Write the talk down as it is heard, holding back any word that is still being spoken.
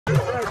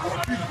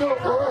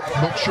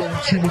not showing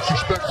too much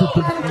respect for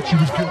Bivol, which he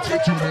was guilty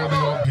of doing early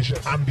on.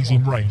 And he's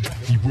in range.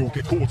 He will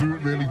get caught. Do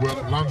it really well.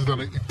 Landed on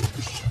it.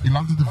 He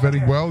landed it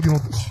very well. You know.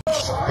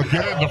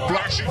 Again, the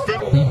flashy fin.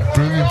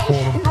 Brilliant for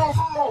him.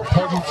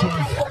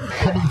 Positive,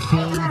 coming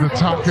forward,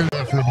 attacking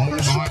for him all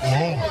night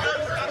long.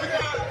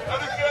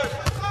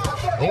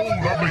 Oh,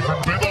 lovely from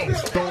Bivol.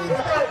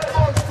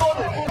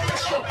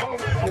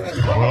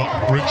 Well,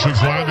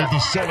 Richards landed the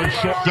solid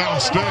shot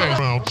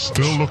downstairs.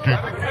 Still looking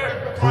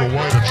for a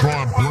way to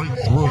try and break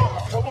through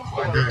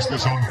against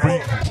this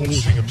unbeaten.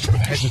 Pausing and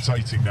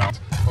hesitating now.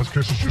 As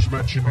Chris has just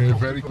mentioned here,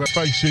 very clear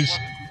faces.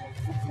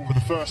 For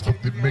the first time,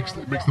 it makes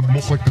them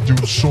look like they're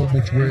doing so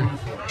much work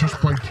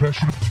just by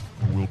pressure.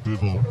 Will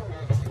Bivol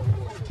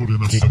put in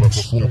a bit of a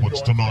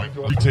performance tonight?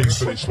 He takes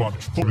for this one.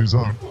 For his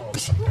own.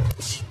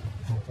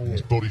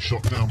 His body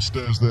shot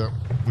downstairs there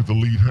with the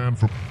lead hand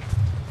from...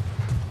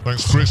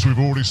 Thanks, Chris. We've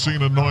already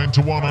seen a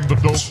 9-1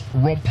 underdog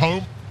romp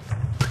home.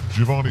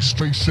 Giovanni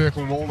straight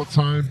circling all the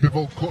time.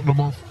 Bivol cutting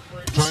him off,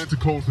 trying to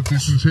close the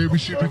distance. Here we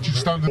see Richard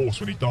standing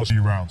when he does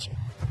 2 rounds.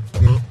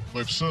 Well,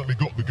 they've certainly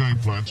got the game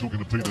plan. Talking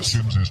to Peter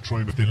Sims, his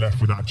trainer, they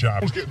left with that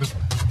jab. I was getting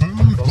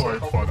booed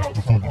by that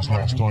performance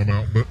last time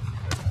out, but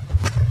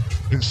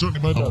it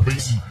certainly made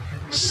unbeaten.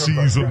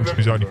 Seasoned.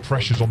 His only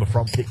pressures on the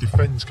front foot,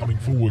 defends coming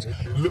forward.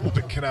 A little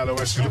bit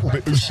Canelo-esque, a little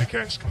bit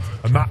Usyk-esque,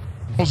 and that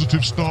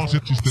positive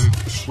started just there.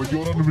 When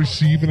you're on the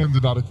receiving end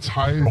of that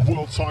entire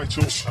world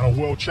title and a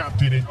world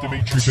champion in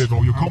Dmitry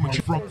Bivol, you're coming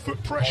to front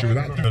foot pressure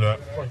without doing a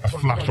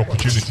flash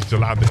opportunity to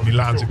land it, and he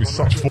lands it with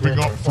such flipping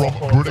up from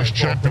British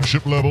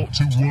Championship level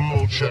to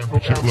World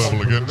Championship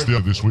level against the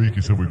other this week.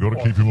 He said we've got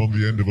to keep him on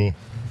the end of a...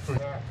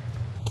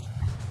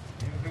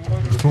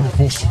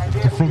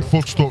 The front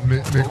foot stuff,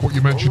 Nick, what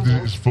you mentioned is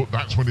his foot,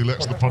 that's when he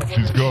lets the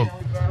punches go.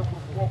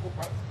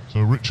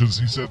 So Richards,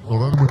 he said, well,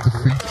 then with the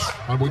feet,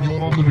 and when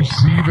you're on the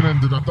receiving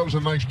end of that was a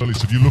nice... Well, he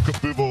said, you look at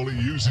Bivol, he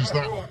uses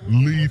that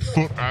lead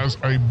foot as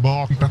a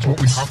mark. That's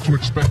what we have to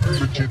expect from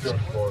Richards.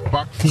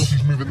 Back foot,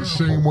 he's moving the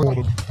same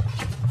way.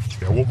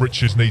 Yeah, what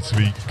Richards needs to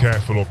be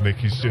careful of,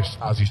 Nick, is just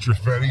as he's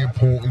drift. Very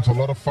important. A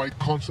lot of fight,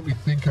 constantly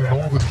thinking and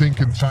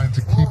overthinking, trying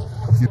to keep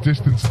your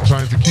distance,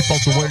 trying to keep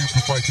out the way of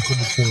the fighter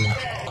coming forward.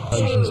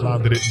 Asians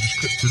landed it and just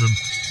clipped him and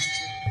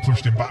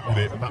pushed him back with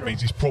it, and that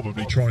means he's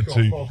probably trying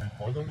to...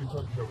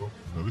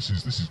 No, this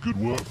is good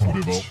work from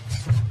Bivol.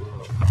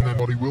 And then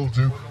what he will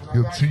do,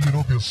 he'll tee you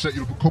up, he'll set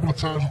you up a couple of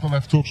times with the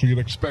left hook, so you'd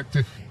expect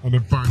it, and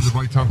then bang, the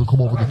right hand will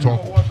come over the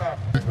top.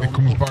 It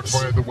comes back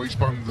via the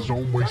waistband, his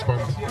own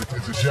waistband.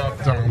 It's a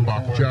jab down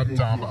back, jab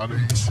down, and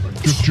he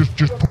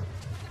just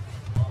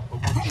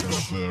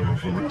there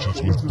for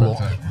Richards with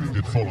block. He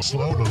did follow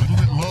slow, a little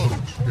bit low.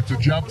 It's a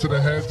jab to the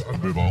head.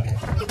 And Bivol.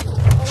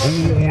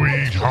 Oh,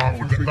 he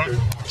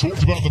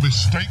talked about the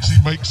mistakes he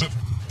makes at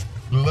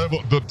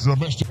level, the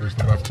domestic. There's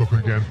the left hook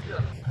again.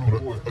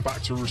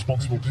 Back to a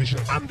responsible position,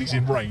 and he's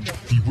in range.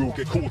 He will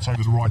get caught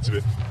over the right of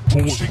it.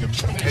 Pausing and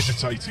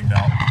hesitating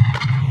now.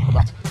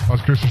 That,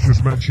 as Chris has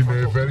just mentioned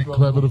there, very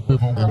clever of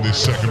Bivol. In this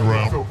second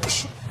round.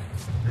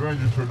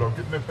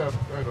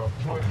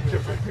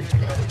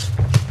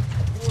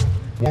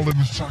 Walden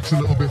was taxed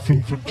a little bit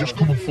from just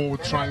coming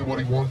forward, trying what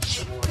he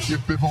wants. Give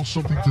Bivol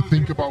something to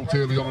think about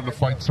early on in the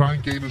fight, try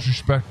and gain his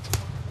respect.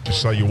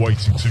 Just say you're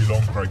waiting too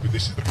long, Craig, but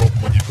this is the problem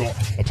when you've got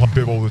upon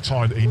Bivol the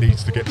time that he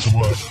needs to get to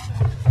work.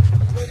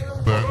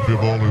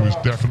 Bivol, who is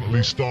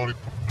definitely starting.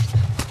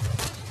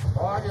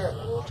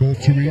 It's all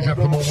too easy at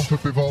the moment for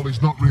Bivol.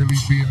 He's not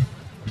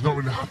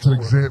really had to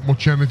exert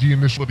much energy in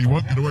this. But he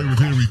won't get away with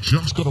here. He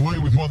just got away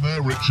with one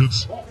there,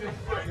 Richards.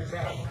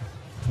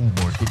 Oh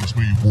my goodness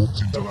me, he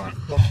walked into that.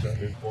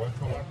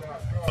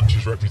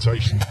 Punches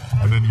reputation,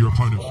 and then your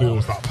opponent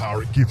feels that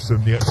power. It gives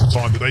them the extra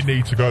time that they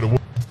need to go to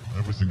work.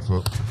 Everything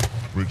for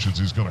Richards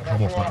is going to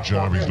come off that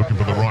jab. He's looking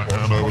for the right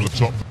hand over the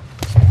top.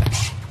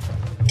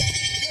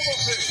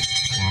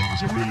 Well,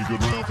 it's a really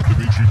good round for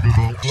Dmitry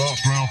Bivol.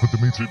 Last round for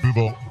Dmitry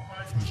Bivol.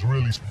 It's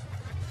really...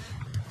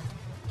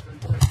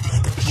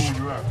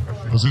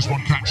 As this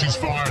one catches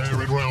fire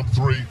here in round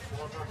 3.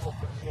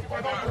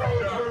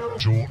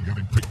 Jordan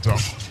getting picked up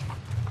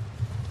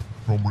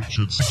from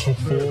Richards.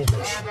 6'4".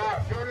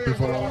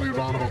 Bivol only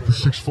around about the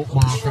 6 foot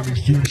mark, and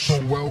he's doing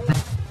so well.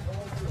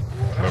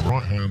 That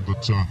right hand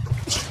that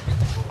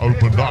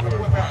opened up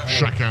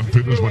Shakan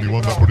Pitters when he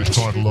won that British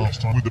title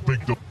last time with the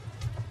big dog.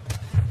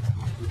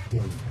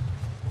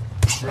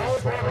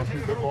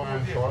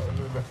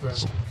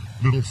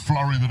 Little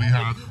flurry that he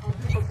had,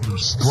 he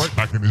was straight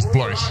back in his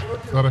place.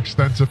 That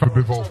extensive for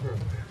Bivol.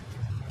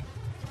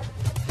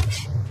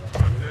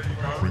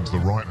 Brings the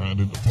right hand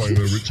into play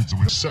there, Richards,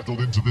 and we've settled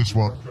into this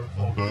one.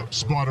 And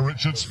Spider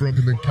Richards from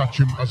and then catch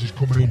him as he's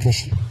coming in, but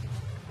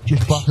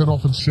just backing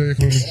off and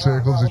circling in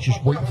circles. It's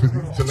just waiting for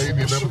the delay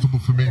the inevitable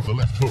for me, the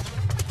left hook.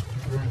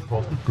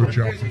 Good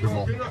job for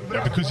Bivol.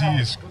 Yeah, because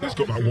he's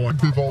got that wide.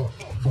 Bivol,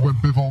 but when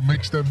Bivol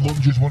makes them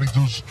lunges, what he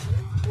does,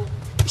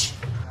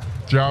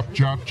 jab,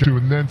 jab, jab,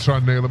 and then try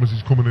and nail him as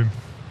he's coming in.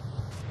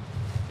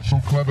 So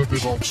clever,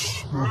 Bivol. Good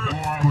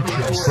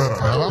shot.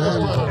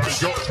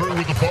 He got through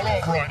with the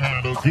follow-up right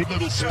hand. A good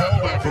little spell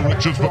there for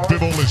Richards, but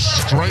Bivol is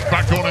straight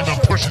back on him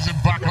and pushes him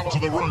back up to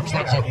the ropes.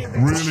 That's a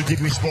really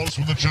good response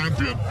from the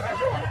champion.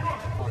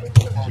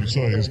 As you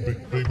say, he's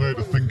being made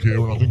to think here,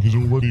 and I think he's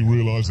already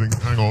realising,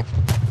 hang on,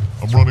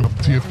 I'm running up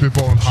to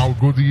Bivol and how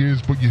good he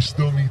is, but you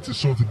still need to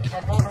sort of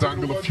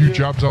dangle a few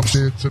jabs out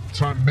there to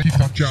try and keep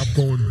that jab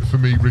going for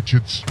me,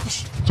 Richards.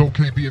 It's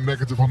okay being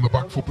negative on the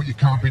back foot, but you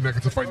can't be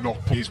negative by not.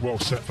 He's well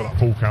set for that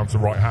full counter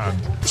right hand.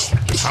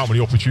 Just how many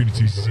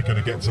opportunities is he going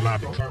to get to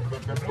land?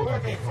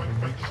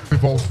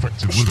 Bivol's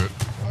effective with it.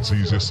 That's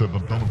easier said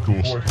than done, of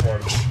course.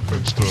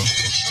 Against a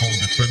strong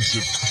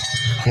defensive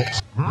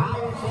box.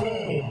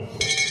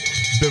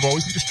 Bivol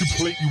isn't just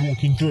completely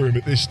walking through him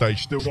at this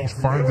stage, still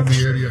finding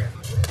the area.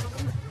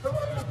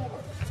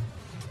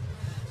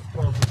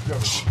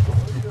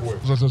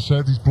 As I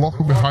said, he's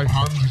blocking with high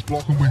hands, he's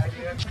blocking with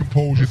his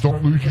composure.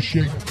 Don't lose your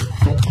shape,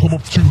 don't come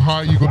up too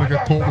high, you're going to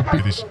get caught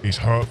with it. It's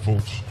hurtful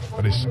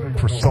and it's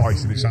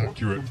precise and it's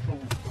accurate.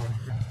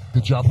 The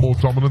jab more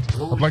dominant.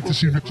 I'd like to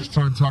see Richards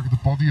try and target the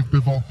body of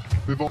Bivol.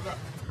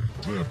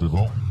 Yeah,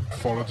 Bivol.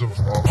 Forwards of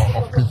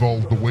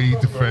Bivol, the way he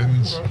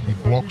defends, he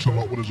blocks a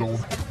lot with his own.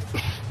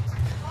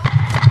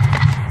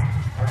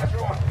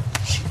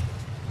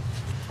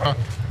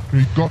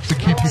 You've got to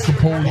keep your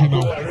composure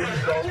now.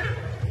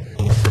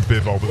 From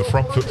Bivol, with the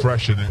front foot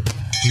pressure that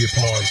he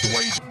applies the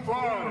way.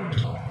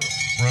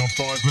 Round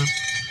 5 then.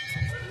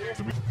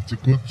 It's a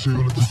good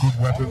tool, it's a good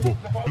weapon, but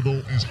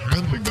Bivol is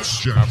handling that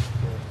jab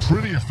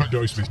pretty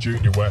effective. Smith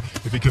Jr., where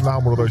if he can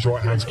land one of those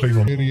right hands clean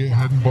on really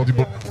head and body,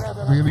 but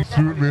really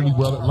threw it really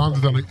well. It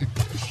landed and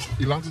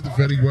he landed it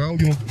very well.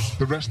 You know,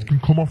 the rest can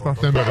come off that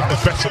then.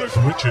 That's better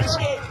from Richards.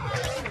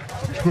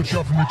 Good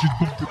shot from Richards,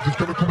 but there's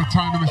going to come a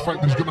time in this fight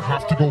when he's going to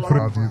have to go for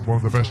it. He's one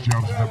of the best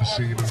jabs I've ever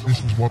seen, and this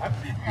is what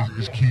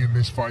is key in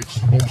this fight.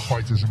 Most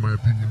fighters, in my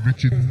opinion.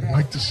 Richard, I'd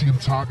like to see him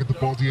target the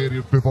body area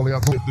of Bivol.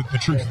 The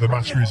truth of the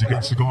matter is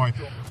against a guy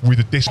with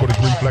a disc on his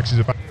reflexes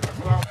about.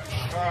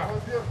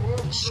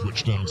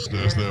 Switch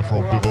downstairs there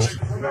from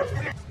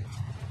Bivol.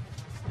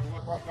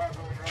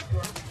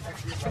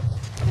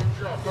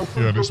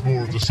 Yeah, and it's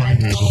more of the same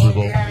here for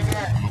Bivol.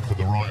 Look at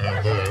the right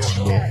hand there,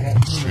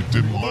 and it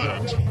didn't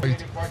land.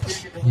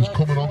 He's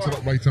coming onto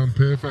that right hand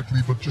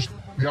perfectly, but just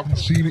we haven't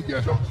seen it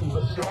yet.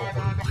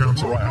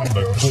 Counter right hand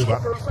though before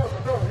that.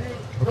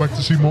 I'd like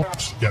to see more.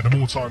 Yeah, the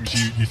more times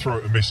you throw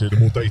it and miss it, the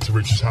more data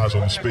Richards has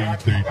on the speed,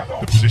 the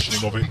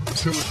positioning of it.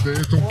 Until it's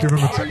there, don't give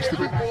him a taste of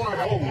it.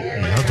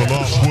 You had the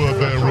last word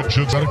there,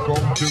 Richards. Let it go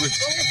and do it.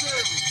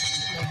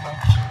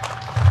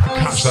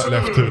 Catch that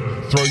left to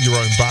throw your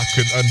own back,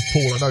 and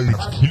Paul, I know,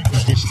 keep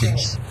the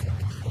distance.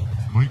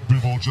 Make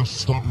Bivol just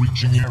start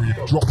reaching the area,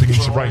 dropping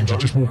into range and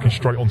just walking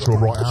straight onto a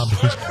right hand,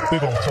 because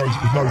Bivol throws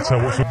it with no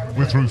tell whatsoever.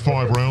 We're through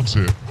 5 rounds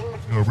here.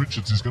 You know,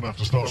 Richards is going to have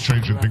to start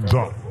changing things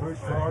up.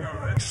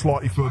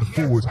 Slightly further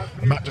forward,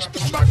 and that just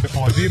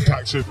magnifies the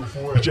impact of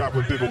the jab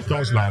when Bivol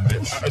does land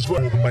it, as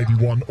well as maybe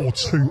 1 or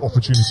 2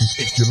 opportunities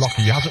if you're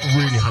lucky. He hasn't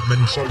really had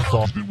many so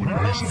far. He's been winning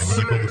recently when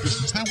they've got the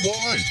distance. They're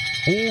wide.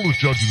 All the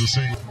judges are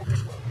seeing.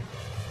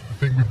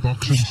 I think with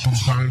boxing,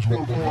 sometimes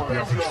what the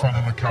average fan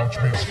on the couch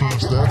means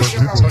first there, but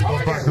did take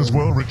one back as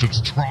well.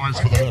 Richards tries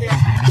for the left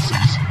hook and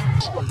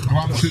misses.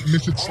 Glance it,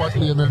 miss it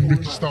slightly, and then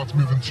Richards starts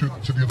moving to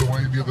the other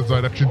way, in the other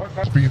direction.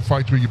 It's being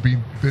fight where you're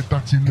being,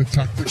 that's in the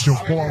tactics. You'll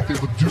go out there,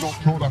 but do not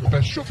throw that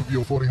best shot of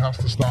yours before he has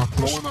to start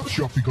throwing that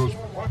shot, because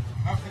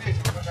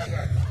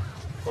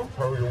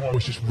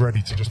it's just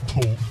ready to just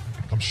pull,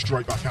 come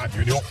straight back at you,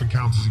 and it often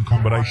counters in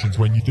combinations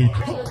when you do.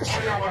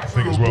 I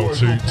think as well,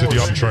 to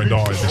the untrained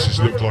eye, this has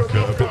looked like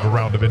a bit of a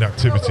round of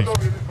inactivity.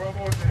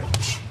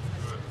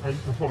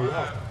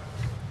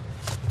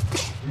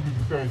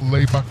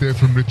 Lay back there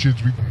from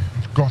Richards. We've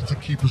got to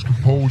keep his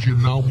composure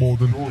now more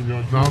than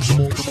now's the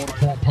more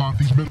important part.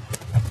 These middle.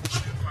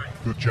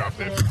 Good job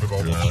there from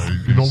Bivol. Yeah,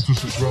 you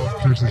notice as well.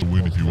 To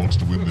win if he wants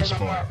to win this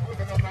fight.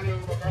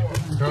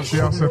 He has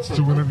the assets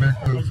to win it, Nick.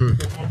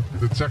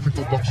 The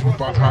technical boxing with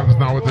bad hands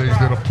nowadays,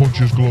 they're a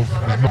puncher's glove.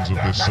 There's none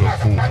of this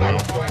 4th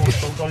round.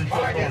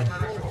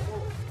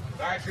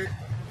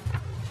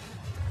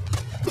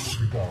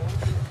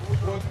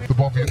 The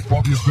body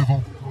of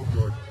Bivol.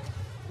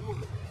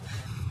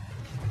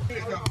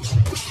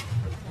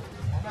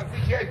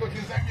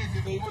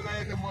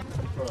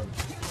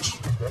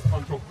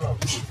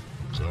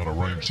 Out of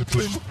range.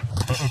 Discipline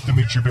of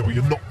Dmitry Bivol.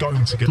 You're not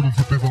going to get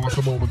for Bivol at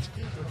the moment.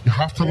 You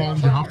have to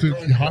land. You have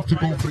to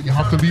go for it. You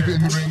have to leave it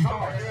in the ring.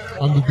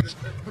 And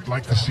I'd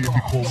like to see him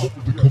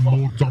become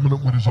more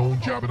dominant with his own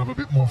jab and have a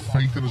bit more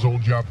faith in his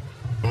own jab.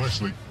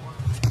 Nicely.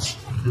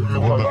 He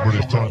won that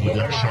British title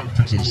against Shankar.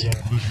 But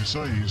as you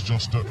say, he's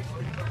just You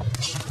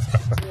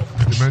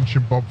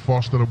mentioned Bob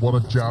Foster and what a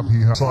jab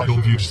he has. Side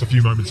on view just a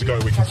few moments ago,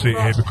 we can see it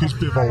here, because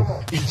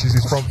Bivol inches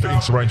his front foot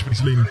into range, but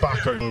he's leaning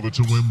back over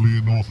to Wembley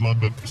in North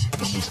London.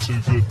 That was too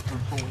good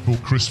for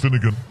Chris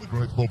Finnegan, the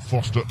great Bob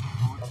Foster.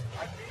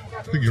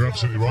 I think you're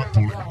absolutely right,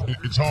 Paul.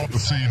 It's hard to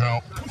see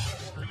how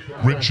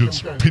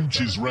Richards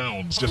pinches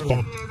rounds. Just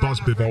buzz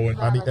Bivol,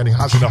 and he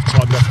has enough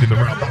time left in the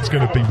round. That's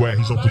going to be where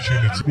his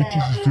opportunity.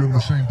 Richards is doing the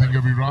same thing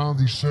every round.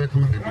 He's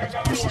circling it, but it's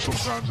brutal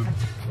sometimes. And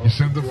you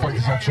send the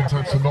fighters out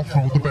sometimes to not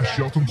throw the best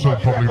shot until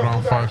probably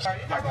round 5.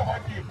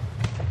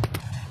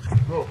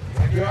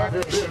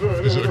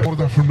 Is it one of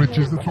that from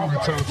Richards? That's what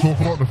we're trying to talk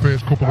about in the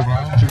first couple of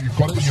rounds. You've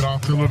got it in your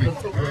artillery.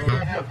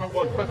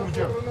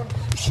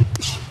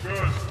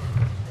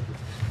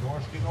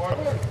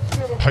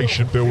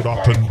 Patient build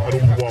up and all the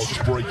while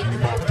just breaking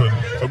him up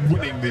and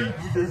winning the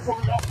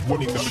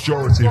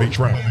majority of each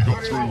round. He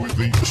got through with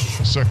the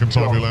second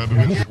time he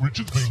landed it.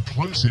 Richards being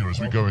close here as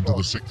we go into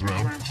the 6th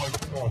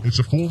round. It's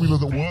a formula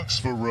that works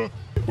for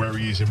where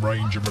he is in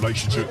range in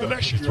relation to it. The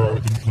less you throw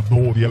it, the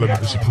more the element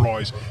of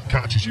surprise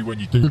catches you when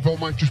you do. Bivol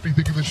might just be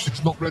thinking that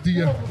it's not ready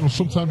yet. Or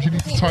sometimes you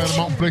need to tire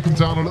them out and break them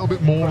down a little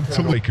bit more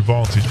until take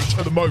advantage. But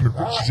at the moment,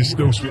 Richards is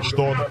still switched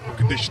on.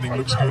 Conditioning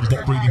looks good. He's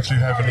not breathing too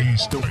heavily.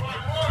 He's still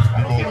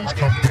Bivol is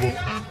comfortable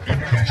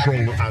and in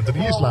control, and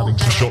he is landing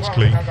some shots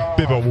clean.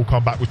 Bivol will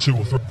come back with 2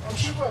 or 3.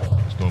 He's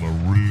done a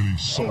really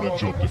solid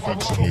job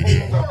defensively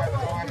here.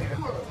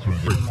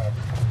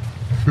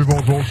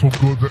 Bivol's also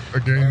good,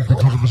 again,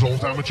 because of his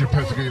old amateur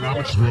pedigree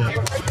amateur.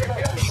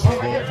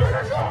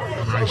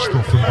 Nice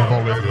stuff from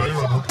Bivol in there,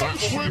 and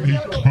that's when he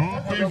could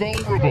be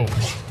vulnerable.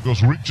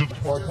 Because Richard,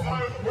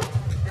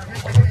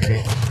 as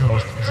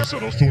I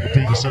said, I was talking to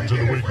Peter Sims in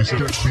the week. He said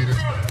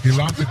he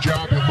lands the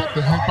jab, he'll knock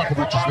the head back of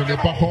Richards, then he'll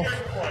back off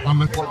and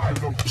let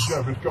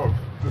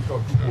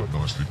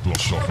nicely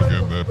blocked off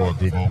again there by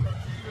Bivol.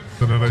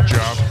 And then a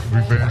jab,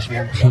 reverse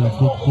 1-2,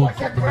 good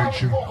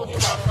combination.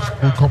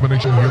 Good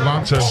combination. In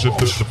terms of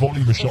the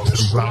volume of shots that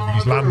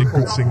he's landing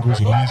good singles,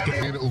 and he's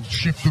getting. It'll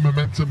shift the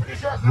momentum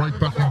right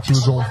back into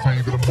his own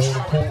favour, and more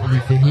importantly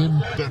for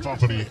him, step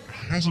up, and he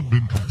hasn't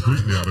been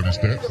completely out of his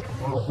depth.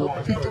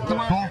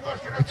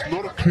 It's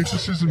not a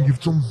criticism.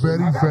 You've done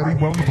very, very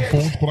well in the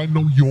performance, but I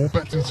know you're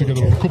better to get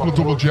a couple of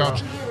double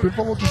jabs.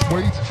 Bivol will just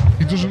wait.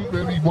 He doesn't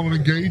really want to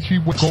engage. He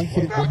will go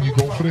for it when you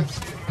go for it.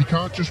 You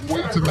can't just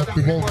wait and let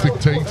Bivol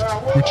dictate,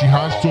 which he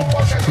has done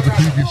for the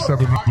previous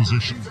 7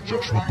 position.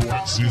 Joshua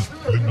Boyce,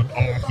 Lyndon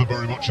Arthur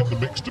very much in the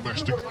mixed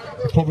domestic.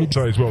 I'd probably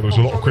say as well, there was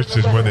a lot of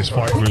criticism when this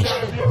fight was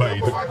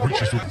made that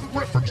Richards was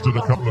referenced it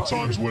a couple of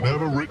times.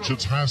 Whenever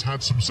Richards has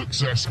had some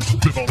success,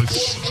 Bivol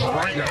is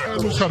straight out.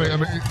 Look at it,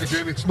 and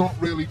again, it's not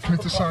really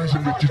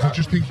criticising Richards. I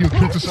just think he'll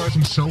criticise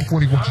himself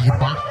when he watches it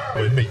back.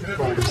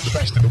 Bivol is the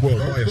best in the world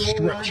by a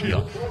stretch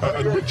here,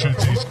 and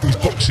Richards is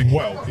boxing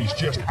well. He's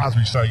just, as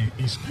we say,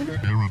 he's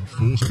here and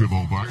force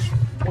Bivol back.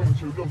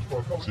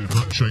 See if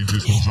that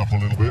changes things up a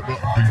little bit, but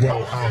be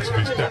well out of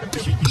his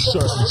depth. He's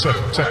certainly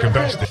second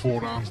best in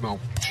 4 rounds now.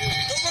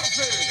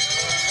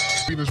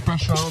 Been his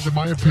best round in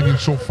my opinion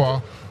so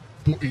far,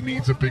 but he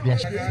needs a big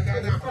loss.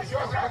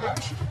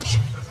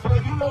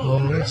 Well,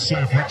 let's see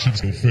if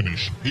Richards will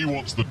finish. He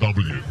wants the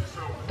W,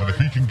 and if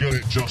he can get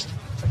it just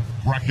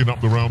racking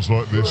up the rounds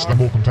like this, they're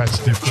more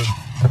competitive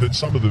than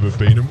some of them have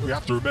been, and we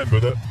have to remember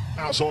that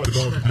outside of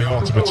arguably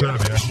Artur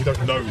Beterbiev, you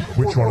don't know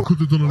which one could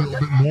have done a little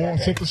bit more. I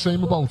said the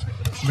same about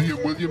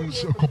Liam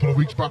Williams a couple of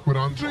weeks back with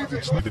Andre.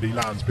 That he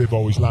lands,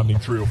 Bivol is landing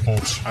 3 or 4,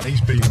 and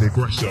he's being the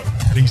aggressor,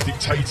 and he's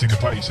dictating the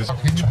paces.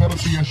 You've got to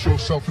BS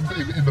yourself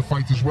in the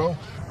fight as well,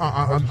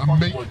 and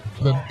make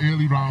them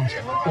early rounds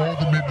or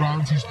the mid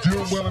rounds. He's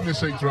doing well in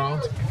this 8th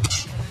round.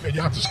 And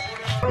you have to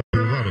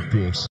do that, of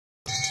course.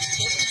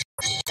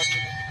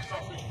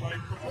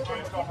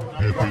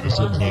 Here Peter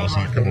Sims now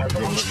saying, come on, you've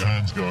got to let your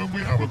hands go, and we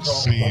haven't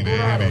seen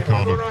any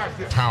kind of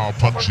power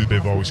punches.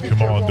 Bivol's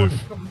command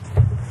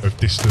of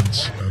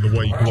distance and the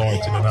way he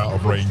glides in and out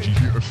of range.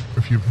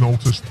 If you've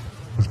noticed,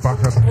 his back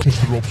hasn't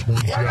touched the ropes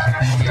once. He hasn't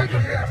been near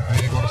them.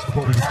 And you've got to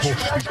probably the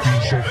closest he's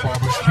been so far,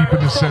 but he's keeping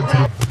the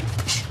centre.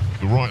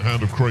 The right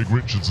hand of Craig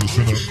Richards has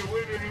been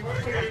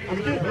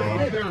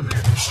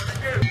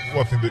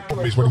One thing that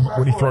is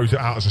when he throws it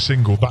out as a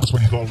single, that's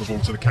when he's vulnerable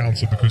to the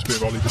counter, because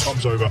Bivol either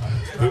comes over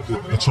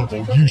the top,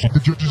 or usually the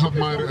judges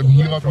admire it and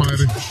he'll admire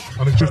it,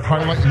 and it's just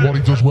highlighting what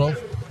he does well.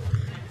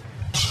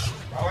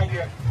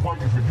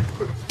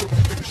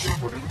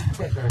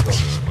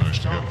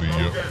 Managed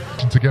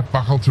to get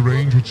back out to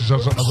range, which is,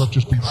 as I've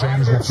just been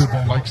saying, is what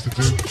Bivol likes to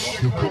do.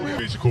 He'll come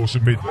in, of course,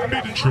 in mid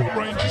and short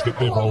ranges that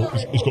Bivol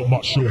has got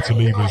much shorter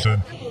levers,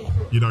 and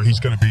you know he's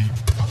going to be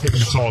hitting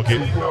the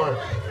target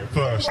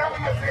first.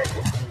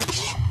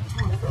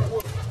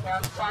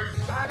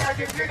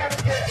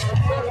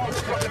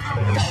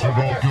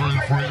 Going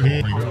for it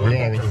here. We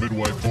are at the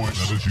midway point,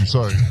 and as you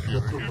say,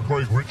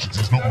 Craig Richards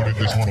is not winning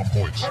this one on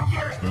points.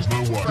 There's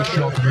no way. The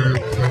shot will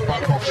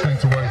back off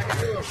straight away.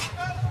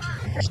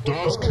 He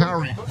does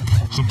carry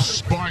some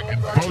spike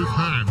in both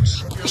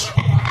hands.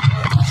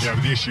 Yeah,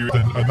 but the issue,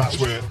 and that's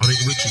where I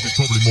think Richards is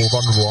probably more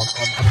vulnerable.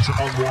 I'm to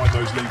unwind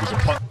those levers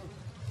and punch.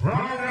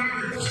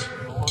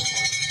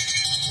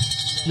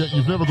 Yeah,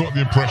 you've never got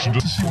the impression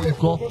just to see what you've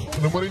got,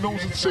 and then when he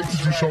knows it's safe to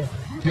do so,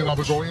 he'll have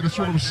a go. And it's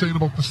what I was saying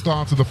about the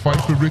start of the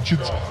fight for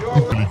Richards.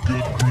 Really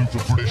good group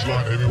of British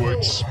light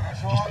heavyweights,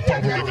 just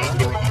bubbling under at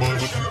the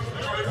moment.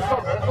 We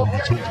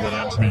talked about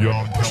Anthony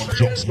Yarn and Callum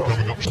Johnson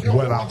coming up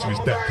well out to his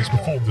depth. He's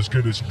performed as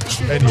good as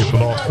any of the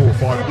last 4 or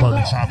 5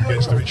 opponents have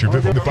against Dmitry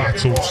Bivol. The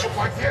battle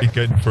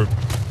again for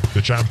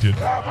the champion.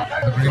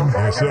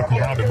 Yeah, circle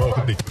around him well,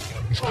 didn't he?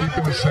 He's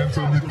keeping the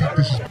centre, and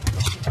this is...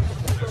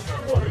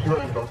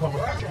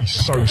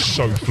 He's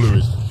so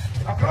fluid.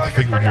 I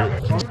think when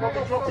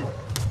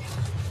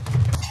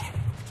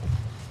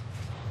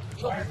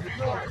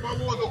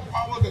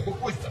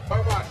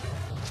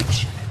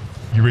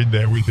you're in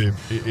there with him,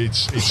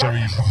 it's so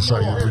easy to say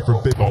that for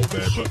a bit old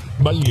there, but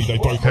mainly they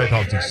both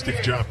headhunted.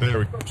 Stiff jab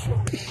there.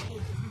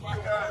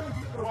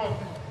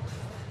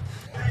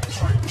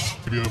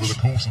 maybe over the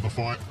course of the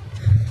fight.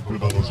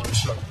 Bivol was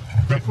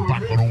back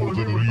on all of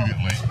them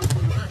immediately.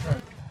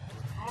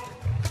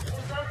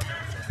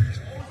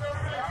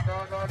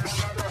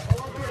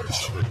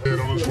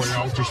 On his way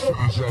out, just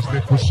as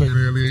Nick was saying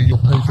earlier, you'll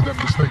pay for them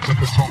mistakes at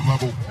the top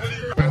level.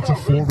 Better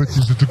for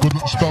Richards. It's a good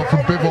little spell from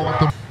Bivol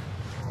at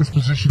this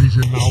position he's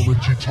in now.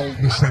 Richards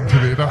holding the centre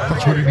there.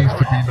 That's where he needs to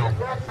be now.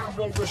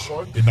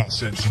 In that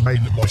sense, he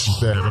made it like he's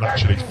there, but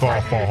actually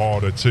far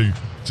harder to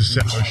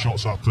set those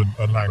shots up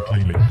and land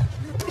cleanly.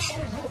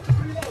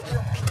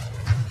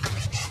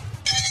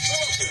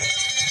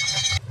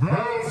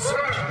 Round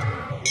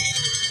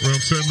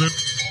 10 then.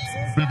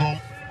 Bivol.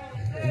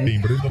 But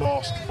in the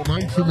last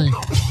 9 for me.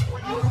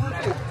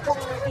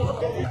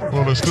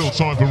 Well, there's still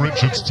time for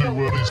Richards to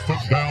his foot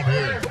down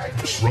here.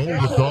 Roll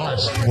the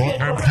dice.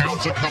 Right hand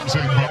counter comes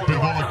in, but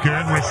Bivol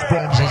again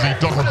responds as he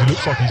does. He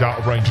looks like he's out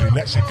of range and he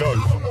lets it go.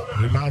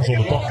 And it lands on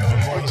the button.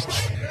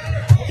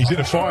 He's in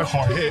a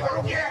firefight here.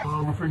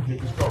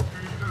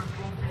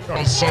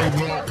 Does so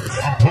well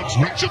and puts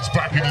Richards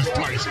back in his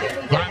place.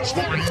 That's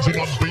why he's an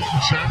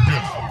unbeaten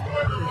champion.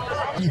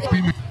 It's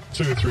been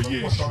 2 or 3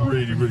 years, he's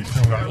really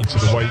thrown out into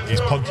the weight. His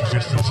punch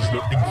resistance has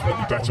looked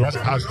infinitely better, as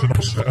it has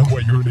tonight, and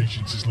where your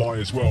allegiances lie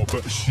as well.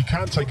 But he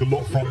can take a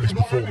lot from this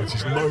performance.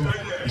 He's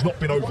not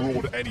been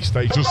overawed at any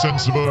stage. A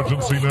sense of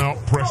urgency now,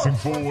 pressing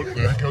forward.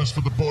 There goes for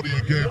the body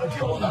again.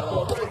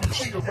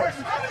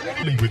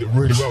 Lead with it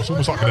really well. It's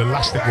almost like an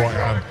elastic right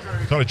hand.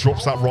 He kind of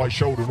drops that right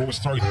shoulder and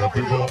almost throws it.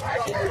 Bivol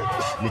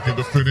looking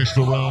to finish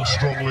the round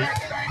strongly.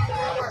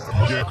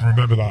 Yeah, I can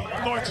remember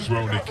that night as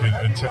well, Nick,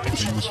 and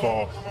technically he was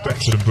far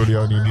better than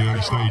Buglioni in the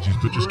early stages,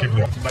 but just giving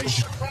him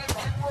major...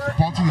 The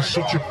body is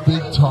such a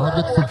big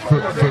target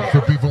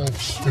for Bivol.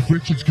 If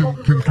Richards can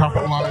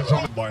capitalise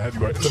on it. By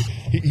heavyweight. Look,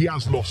 he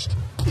has lost.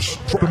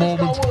 For the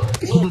moment,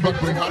 coming back,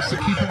 but he has to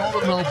keep it on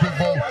it now,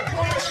 Bivol.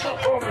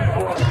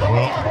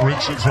 Well,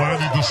 Richards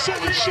landed the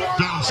solid shot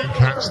down and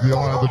catch the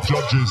eye of the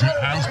judges. It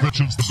has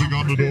Richards, the big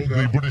underdog,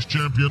 the British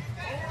champion.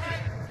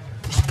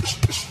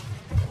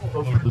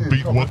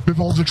 Beat one.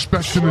 Bivol's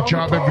expecting a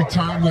jab every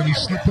time, then he's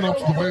slipping off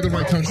the way the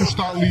right hand. Just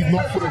start leading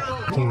off with it.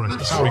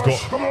 How he got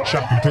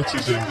Chapman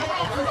pitches in.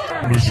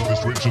 Losing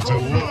this Richards,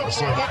 he'll learn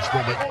so much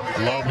from it.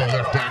 Lovely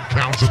left hand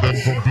counter then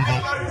from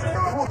Bivol.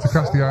 To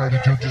catch the eye of the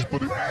judges,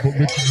 but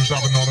Richards was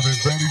having none of it.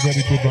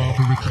 Very good round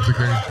for Richards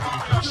again.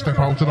 Step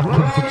out of that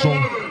comfort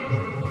zone.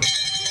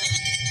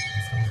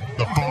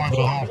 The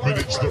 5.5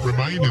 minutes that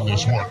remain in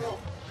this one.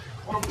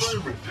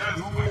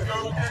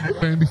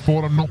 And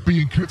before, I'm not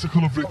being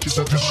critical of Richards.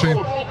 I'm just saying,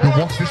 you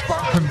watch this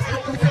back, and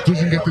if he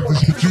doesn't get to do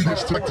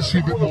this, I'd like to see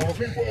a bit more.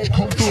 He's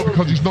comfortable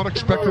because he's not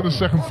expecting a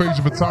second phase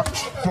of attack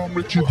from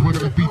Richards,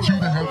 whether it be to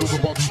the head or the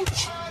body.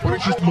 But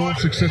it's just more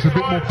success, a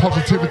bit more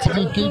positivity.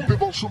 He gave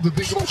Bivol something to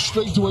think about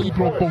straight away. He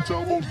brought both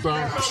elbows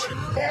down.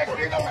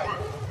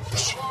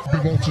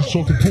 Bivol to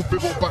sort of put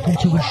Bivol back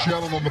into his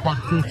shell and on the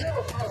back foot.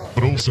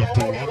 But also,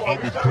 Paul,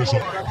 I'm with Chris.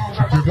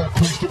 Bivol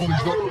comfortable,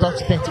 he's not,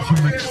 that's better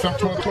from Richards.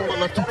 That's why I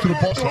left him to the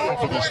boss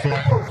Half of this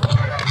fight.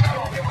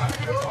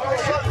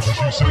 As you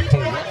said,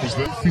 Paul, that was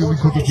there. Feeling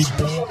could have been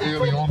more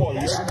early on, a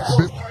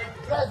bit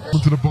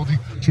into the body,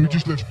 so he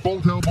just lifts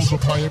both elbows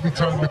up high every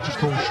time Richards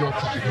throws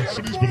shots.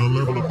 But he's been a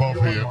level above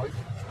here.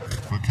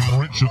 But can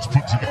Richards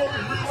put together?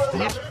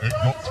 Left, it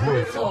got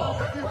through.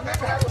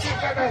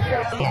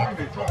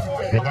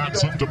 But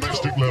that's at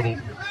domestic level.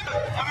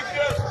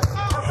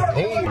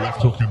 Oh,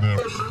 left hook in there.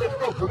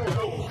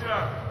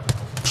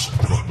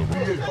 Got the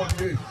right.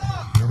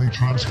 Can he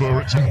transfer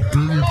it to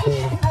Brilliant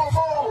form.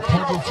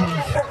 Pendleton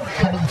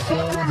coming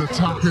forward,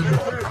 attacking.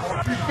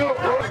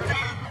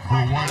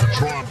 a way to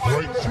try and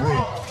break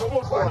through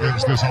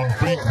against this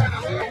unbeaten.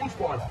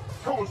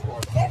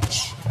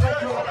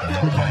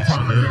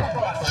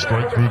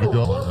 Straight through the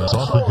gut. So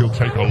I think he'll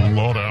take a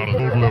lot out of the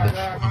level.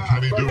 And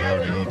can he do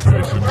it?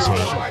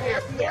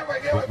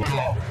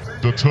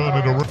 To turn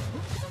it around.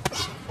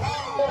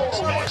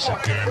 It's nice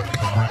again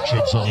from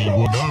Richards, and he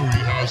will know he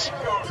has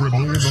for him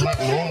all night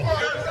long.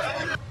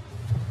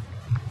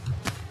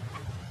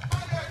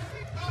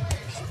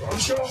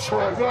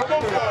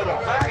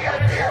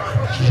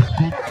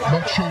 Good,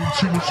 not showing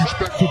too much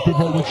respect to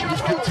Bivol, which he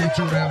was guilty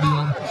to early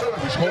on.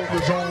 He's holding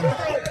his own.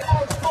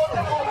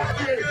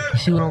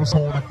 see when I was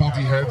calling a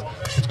body head.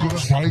 It's good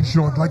advice,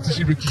 you know. I'd like to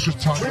see Richards just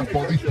target the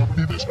body.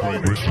 It's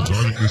great, Richards. I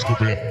think this could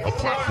be a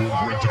platform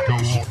for him to go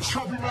on.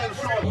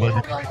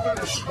 Maybe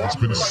it's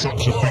been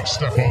such a big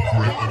step up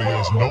for him, and he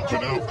has not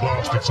been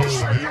outclassed at all.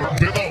 And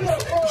here, Bivol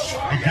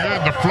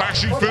again, the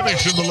flashy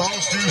finish in the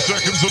last few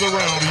seconds of the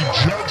round. He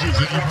judges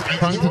it.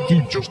 Trying to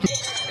do just the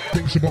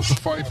things about the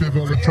fight,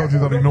 Bivol. It tells you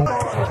that he knows.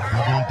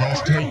 Bivol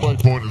does take by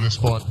point of this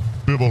fight.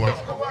 Bivol.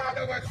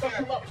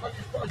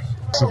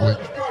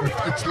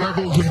 It's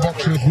levels in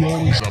boxing as well.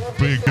 He's a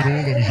big hit all,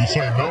 and as you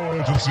say, no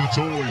urgency at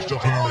all. He's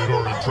just really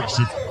got an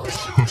impressive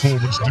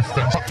performance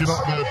defense. Tucking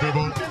up there,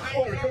 Bivol.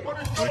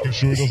 Making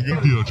sure he doesn't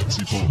get the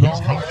urgency for him.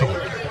 He's comfortable.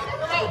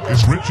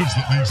 It's Richards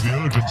that needs the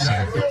urgency.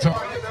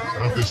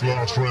 And this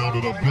last round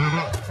of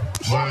never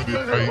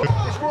landed eight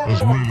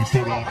has really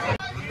put on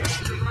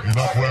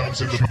enough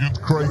rounds in the begin.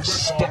 Craig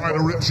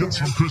Spider Richards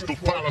from Crystal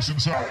Palace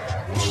himself.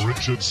 Well,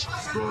 Richards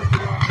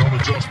trying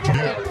to just put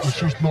out. There's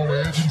just no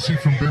urgency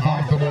from Bivol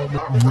at the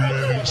moment.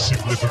 Really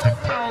significant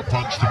power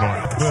punch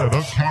tonight. Yeah,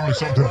 don't carry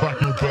something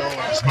back your bell.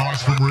 That's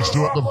nice from Rich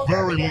to at the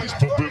very least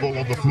put Bivol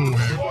on the floor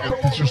here.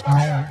 There's just no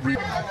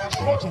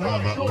trying to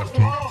land that left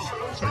hook.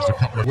 Takes a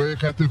couple of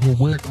work ethic or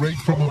work rate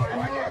from him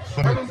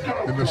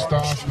in the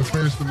start, the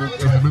first and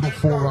the middle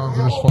 4 rounds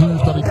of this fight.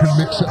 Prove that he can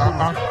mix it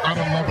at a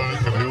level.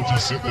 And he'll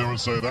just sit there and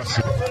say that's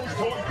it.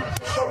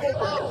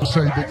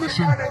 But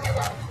listen,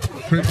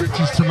 Craig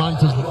Richards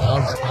tonight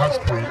has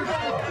proved.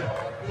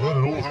 Let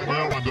it all hang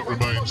out and it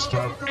remains to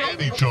have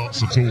any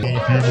chance at all. A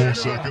few more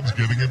seconds,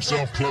 getting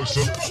himself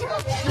closer to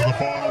the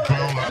final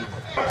bell.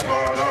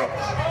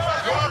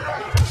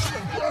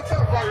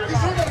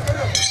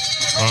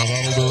 And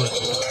that'll do it.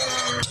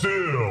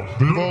 Still,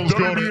 Bivol's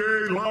got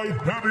it. light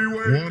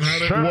heavyweight One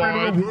had it champion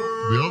wide. of the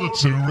world. The other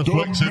two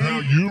reflected how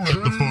you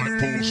read the fight,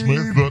 Paul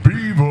Smith. But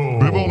Bivol.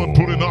 Bivol had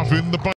put enough in the bank.